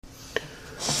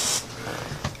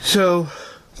So,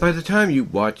 by the time you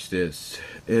watch this,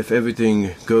 if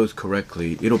everything goes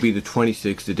correctly, it'll be the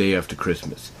 26th, the day after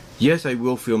Christmas. Yes, I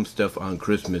will film stuff on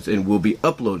Christmas and will be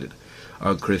uploaded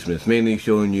on Christmas, mainly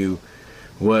showing you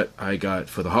what I got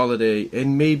for the holiday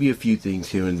and maybe a few things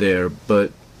here and there,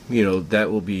 but, you know,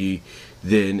 that will be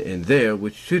then and there,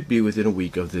 which should be within a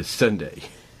week of this Sunday.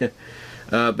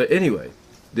 But anyway,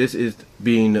 this is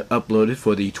being uploaded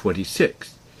for the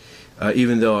 26th.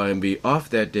 Even though I will be off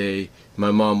that day, my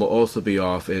mom will also be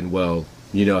off, and well,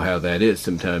 you know how that is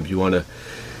sometimes. You want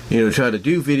to, try to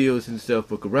do videos and stuff,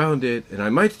 work around it, and I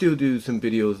might still do some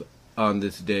videos on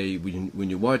this day when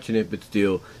you're watching it, but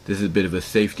still, this is a bit of a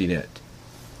safety net.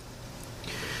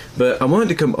 But I wanted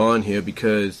to come on here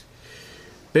because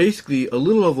basically a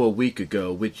little over a week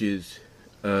ago, which is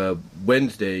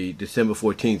Wednesday, December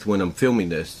 14th, when I'm filming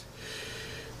this,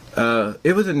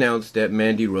 it was announced that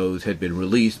Mandy Rose had been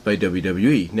released by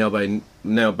WWE.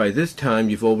 Now by this time,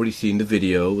 you've already seen the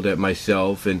video that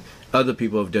myself and other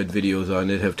people have done videos on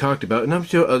it, have talked about, and I'm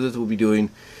sure others will be doing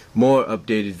more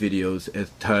updated videos as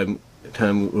time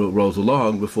rolls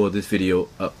along before this video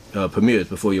premieres,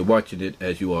 before you're watching it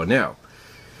as you are now.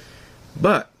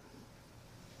 But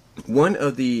one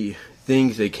of the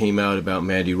things that came out about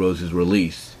Mandy Rose's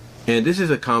release, and this is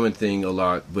a common thing a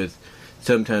lot with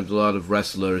sometimes a lot of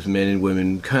wrestlers, men and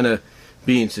women, kind of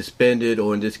being suspended,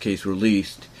 or in this case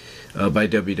released, by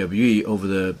WWE over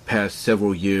the past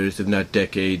several years, if not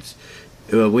decades,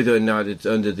 whether or not it's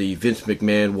under the Vince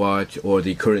McMahon watch or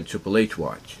the current Triple H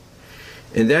watch.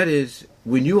 And that is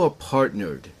when you are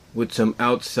partnered with some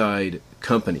outside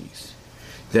companies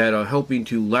that are helping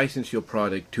to license your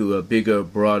product to a bigger,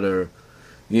 broader,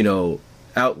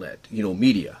 outlet,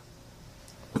 media,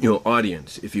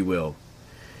 audience, if you will,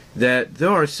 that there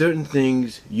are certain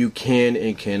things you can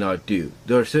and cannot do.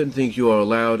 There are certain things you are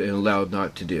allowed and allowed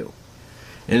not to do.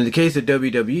 And in the case of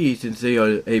WWE, since they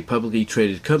are a publicly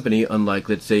traded company, unlike,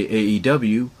 let's say,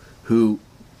 AEW, who,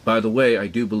 by the way, I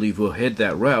do believe will head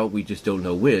that route, we just don't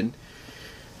know when.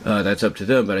 That's up to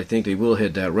them, but I think they will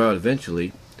head that route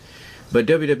eventually. But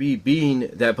WWE, being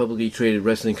that publicly traded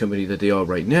wrestling company that they are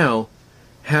right now,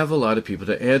 have a lot of people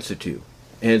to answer to.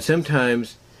 And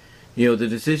sometimes, the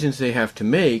decisions they have to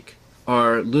make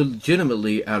are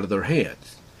legitimately out of their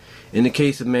hands. In the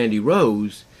case of Mandy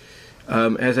Rose,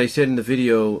 as I said in the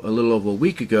video a little over a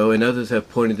week ago, and others have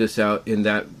pointed this out in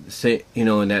that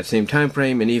same time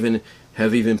frame, and even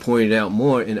pointed out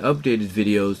more in updated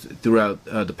videos throughout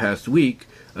the past week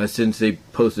since they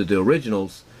posted the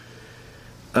originals.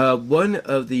 One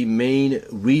of the main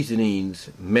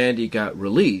reasonings Mandy got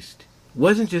released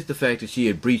wasn't just the fact that she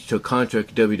had breached her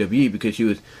contract with WWE because she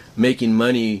was making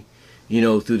money,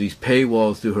 through these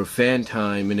paywalls, through her fan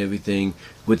time and everything,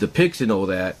 with the pics and all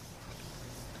that,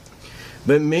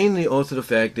 but mainly also the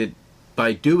fact that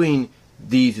by doing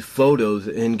these photos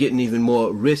and getting even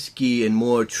more risky and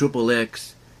more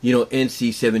XXX,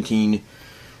 NC-17,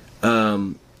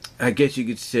 I guess you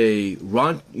could say,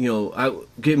 I'm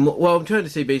trying to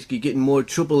say basically getting more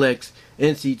XXX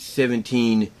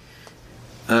NC-17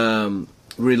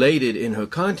 related in her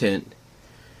content.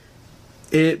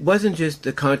 It wasn't just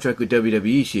the contract with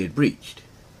WWE she had breached.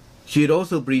 She had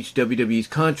also breached WWE's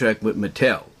contract with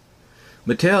Mattel.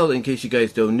 Mattel, in case you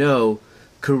guys don't know,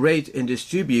 creates and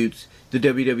distributes the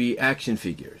WWE action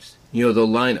figures. The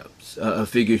lineups of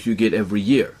figures you get every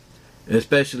year.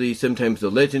 Especially sometimes the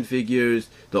Legend figures,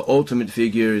 the Ultimate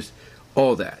figures,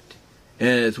 all that.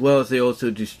 And as well as they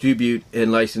also distribute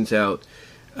and license out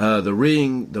the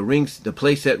rings, the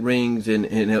playset rings,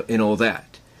 and all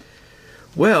that.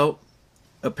 Well,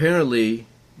 apparently,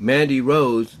 Mandy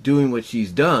Rose, doing what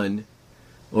she's done,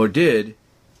 or did,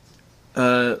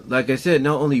 like I said,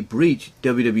 not only breached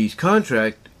WWE's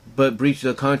contract, but breached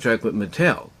the contract with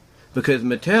Mattel. Because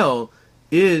Mattel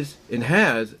is, and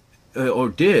has, or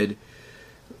did,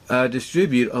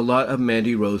 distribute a lot of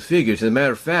Mandy Rose figures. As a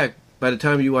matter of fact, by the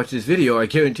time you watch this video, I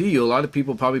guarantee you a lot of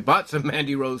people probably bought some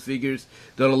Mandy Rose figures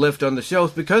that are left on the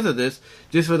shelves because of this,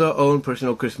 just for their own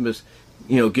personal Christmas,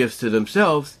 gifts to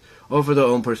themselves, or for their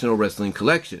own personal wrestling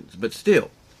collections. But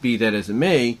still, be that as it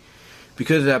may,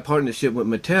 because of that partnership with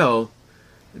Mattel,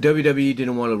 WWE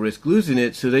didn't want to risk losing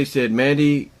it, so they said,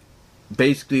 Mandy,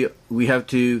 basically, we have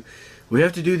to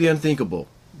do the unthinkable.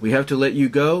 We have to let you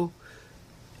go,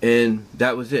 and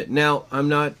that was it. Now, I'm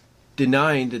not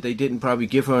denying that they didn't probably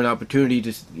give her an opportunity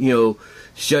to,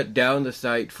 shut down the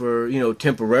site for,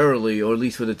 temporarily, or at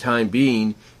least for the time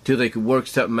being, till they could work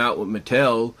something out with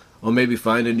Mattel, or maybe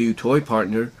find a new toy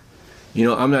partner.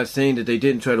 I'm not saying that they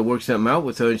didn't try to work something out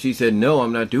with her, and she said, no,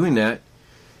 I'm not doing that.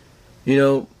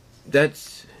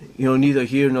 That's, neither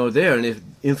here nor there. And if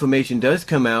information does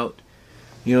come out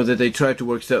that they tried to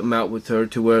work something out with her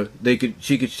to where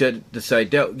she could shut the site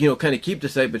down, kind of keep the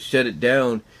site but shut it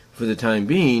down for the time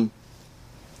being,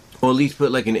 or at least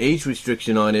put like an age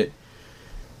restriction on it.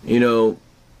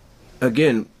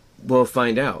 Again, we'll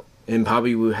find out, and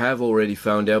probably we have already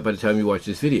found out by the time you watch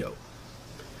this video.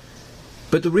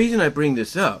 But the reason I bring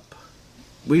this up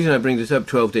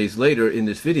 12 days later in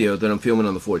this video that I'm filming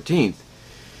on the 14th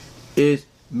is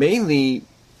mainly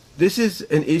this is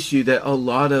an issue that a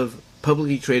lot of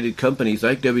publicly traded companies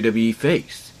like WWE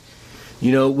face.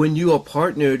 When you are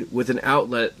partnered with an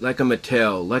outlet like a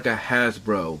Mattel, like a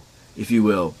Hasbro, if you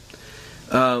will,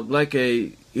 like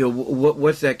a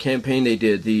what's that campaign they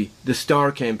did, the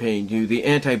Star campaign, the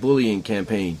anti-bullying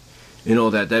campaign, and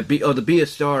all that. The Be a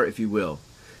Star, if you will,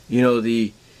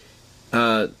 the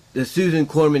Susan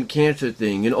Corman cancer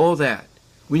thing, and all that.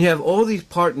 When you have all these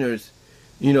partners,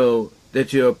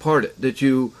 that you're a part of, that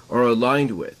you are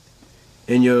aligned with,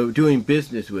 and you're doing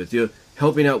business with, you're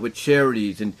helping out with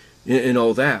charities and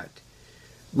all that.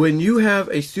 When you have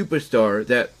a superstar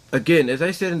that, again, as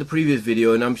I said in the previous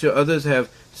video, and I'm sure others have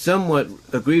somewhat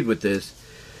agreed with this,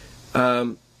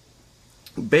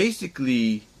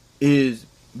 basically is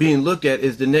being looked at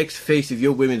as the next face of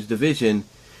your women's division.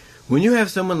 When you have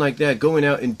someone like that going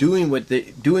out and doing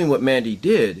what Mandy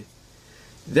did,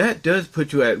 that does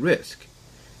put you at risk.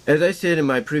 As I said in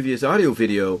my previous audio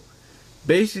video,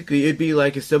 basically it'd be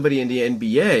like if somebody in the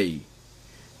NBA,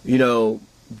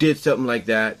 did something like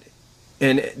that,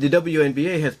 and the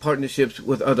WNBA has partnerships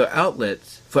with other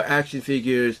outlets for action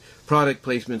figures, product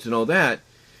placements, and all that.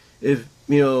 If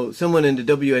someone in the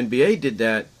WNBA did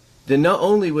that, then not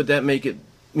only would that make it,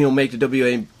 make the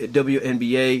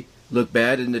WNBA look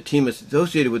bad and the team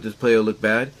associated with this player look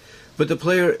bad, but the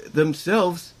player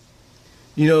themselves,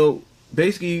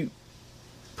 basically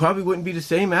probably wouldn't be the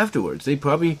same afterwards. They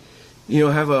probably,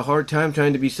 have a hard time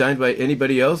trying to be signed by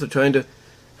anybody else or trying to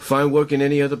find work in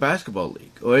any other basketball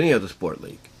league or any other sport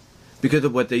league because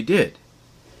of what they did.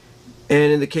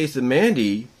 And in the case of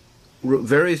Mandy,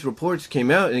 various reports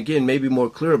came out, and again, maybe more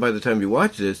clear by the time you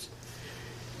watch this,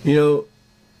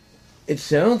 it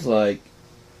sounds like,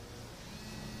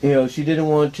 she didn't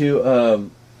want to,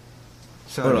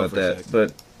 sorry about that,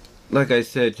 but like I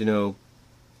said,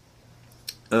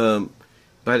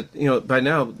 by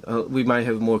now we might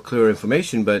have more clear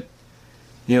information, but,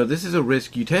 this is a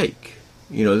risk you take.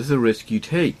 This is a risk you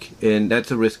take, and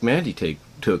that's a risk Mandy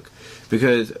took.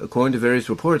 Because according to various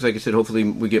reports, like I said, hopefully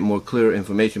we get more clear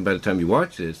information by the time you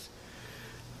watch this,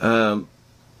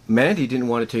 Mandy didn't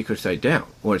want to take her site down,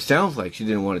 or it sounds like she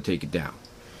didn't want to take it down.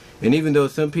 And even though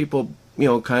some people,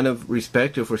 kind of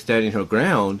respect her for standing her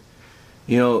ground,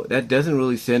 that doesn't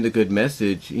really send a good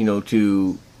message,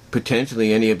 to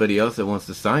potentially anybody else that wants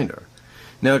to sign her.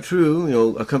 Now,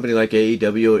 true, a company like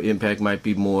AEW or Impact might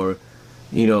be more,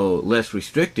 less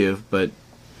restrictive, but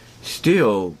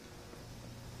still,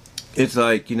 it's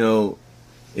like,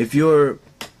 if you're,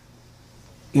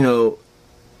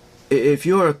 if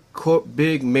you're a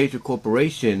big major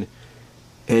corporation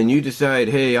and you decide,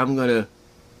 hey, I'm gonna,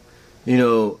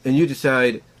 and you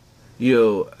decide,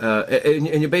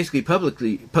 and you're basically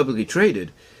publicly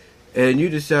traded, and you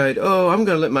decide, oh, I'm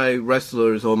gonna let my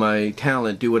wrestlers or my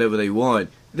talent do whatever they want,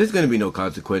 there's gonna be no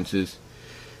consequences.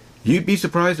 You'd be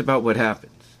surprised about what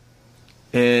happens.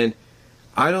 And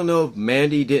I don't know if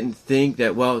Mandy didn't think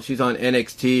that, well, she's on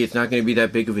NXT, it's not going to be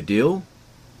that big of a deal.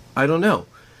 I don't know.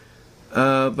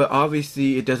 But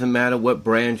obviously it doesn't matter what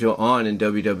brand you're on in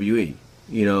WWE,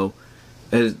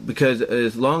 because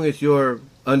as long as you're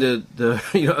under the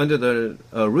under the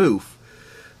roof,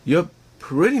 you're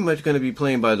pretty much going to be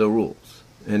playing by the rules,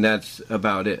 and that's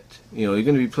about it. You're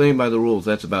going to be playing by the rules.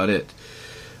 That's about it.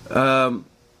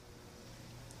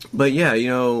 But yeah,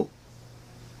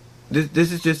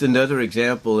 this is just another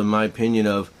example, in my opinion,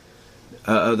 of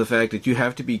the fact that you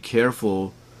have to be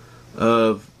careful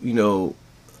of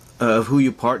of who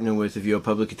you partner with if you're a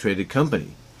publicly traded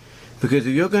company, because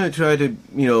if you're going to try to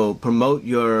promote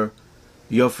your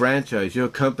franchise, your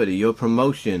company, your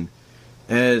promotion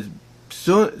as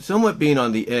somewhat being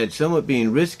on the edge, somewhat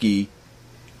being risky,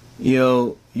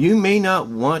 you may not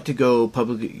want to go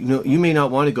public. You may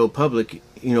not want to go public.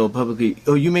 Publicly,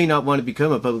 or you may not want to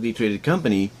become a publicly traded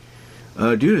company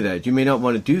due to that. You may not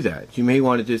want to do that. You may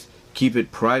want to just keep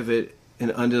it private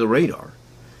and under the radar,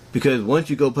 because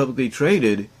once you go publicly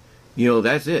traded,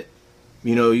 that's it.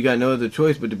 You got no other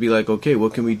choice but to be like, okay,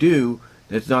 what can we do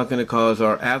that's not going to cause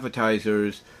our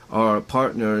advertisers, our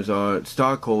partners, our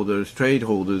stockholders, trade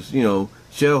holders,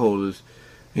 shareholders,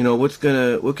 what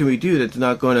can we do that's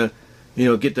not going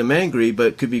to, get them angry,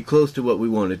 but could be close to what we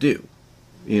want to do.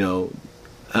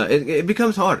 It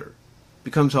becomes harder.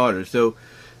 So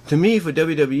to me, for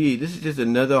WWE, this is just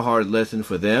another hard lesson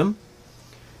for them.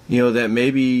 That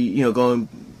maybe,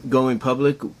 going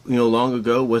public, long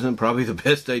ago wasn't probably the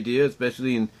best idea,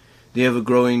 especially in the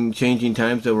ever-growing, changing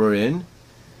times that we're in.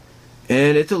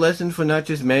 And it's a lesson for not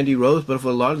just Mandy Rose, but for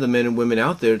a lot of the men and women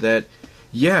out there that,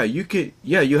 you have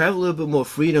a little bit more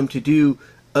freedom to do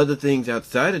other things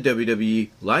outside of WWE,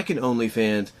 like an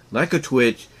OnlyFans, like a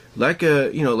Twitch, like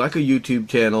a YouTube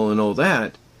channel and all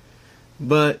that.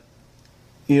 But,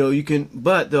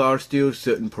 but there are still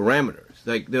certain parameters.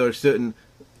 Like, there are certain,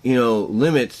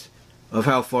 limits of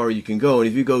how far you can go. And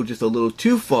if you go just a little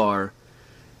too far,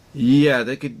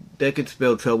 that could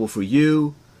spell trouble for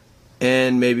you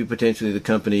and maybe potentially the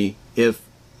company if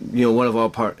one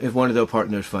of their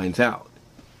partners finds out.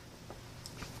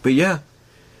 But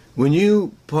when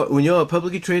you're a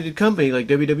publicly traded company like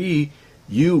WWE,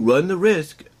 you run the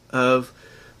risk of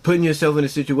putting yourself in a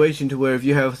situation to where if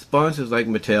you have sponsors like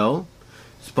Mattel,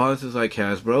 sponsors like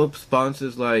Hasbro,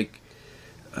 sponsors like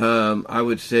I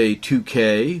would say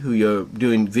 2K, who you're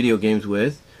doing video games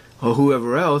with, or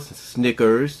whoever else,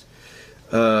 Snickers,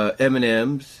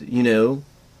 M&M's,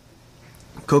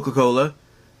 Coca-Cola,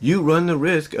 you run the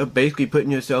risk of basically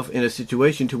putting yourself in a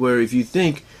situation to where if you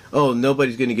think, oh,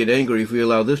 nobody's going to get angry if we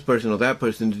allow this person or that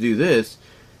person to do this,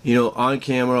 on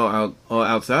camera or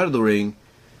outside of the ring,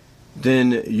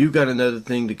 then you've got another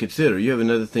thing to consider. You have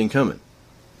another thing coming.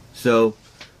 So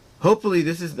hopefully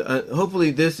this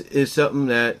is something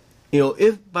that,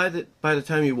 if by the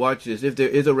time you watch this, if there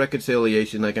is a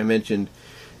reconciliation, like I mentioned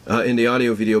in the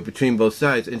audio video, between both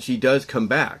sides, and she does come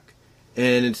back,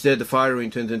 and instead the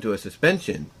firing turns into a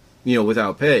suspension,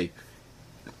 without pay,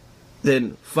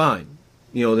 then fine.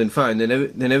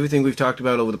 Then everything we've talked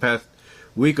about over the past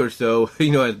week or so,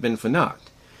 has been for naught.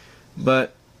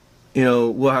 But,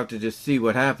 we'll have to just see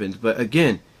what happens. But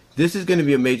again, this is going to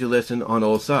be a major lesson on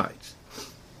all sides.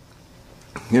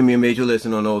 Going to be a major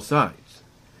lesson on all sides.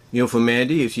 For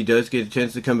Mandy, if she does get a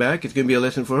chance to come back, it's going to be a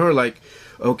lesson for her. Like,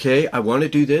 okay, I want to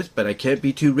do this, but I can't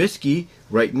be too risky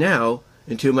right now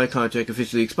until my contract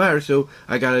officially expires, so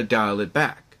I got to dial it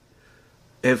back.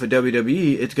 And for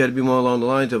WWE, it's got to be more along the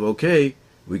lines of, okay,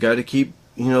 we got to keep,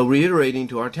 reiterating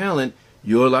to our talent,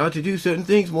 you're allowed to do certain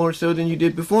things more so than you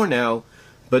did before now,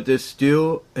 but there is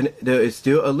still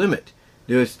a limit.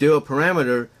 There is still a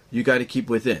parameter you got to keep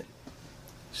within.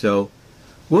 So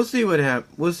we'll see what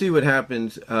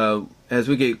happens as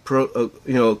we get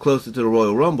closer to the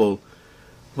Royal Rumble.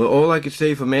 But all I can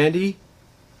say for Mandy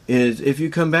is, if you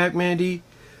come back, Mandy,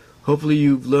 hopefully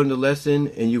you've learned a lesson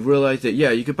and you've realized that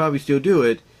you could probably still do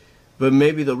it, but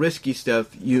maybe the risky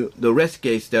stuff, the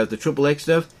Rescue stuff, the Triple X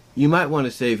stuff, you might want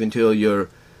to save until you're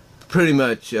pretty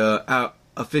much out,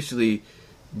 officially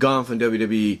gone from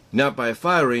WWE, not by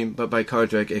firing, but by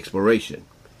contract expiration.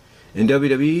 In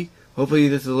WWE, hopefully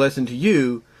this is a lesson to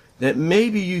you that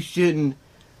maybe you shouldn't,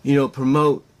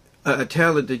 promote a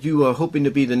talent that you are hoping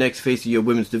to be the next face of your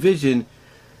women's division.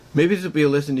 Maybe this will be a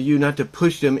lesson to you not to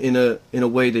push them in a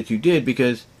way that you did,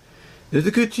 because there's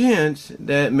a good chance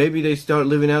that maybe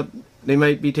they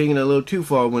might be taking it a little too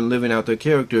far when living out their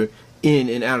character in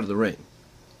and out of the ring.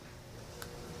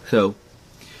 So,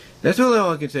 that's really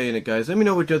all I can say in it, guys. Let me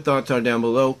know what your thoughts are down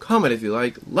below. Comment if you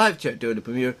like. Live chat during the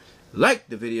premiere. Like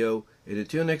the video. And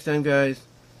until next time, guys,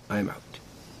 I'm out.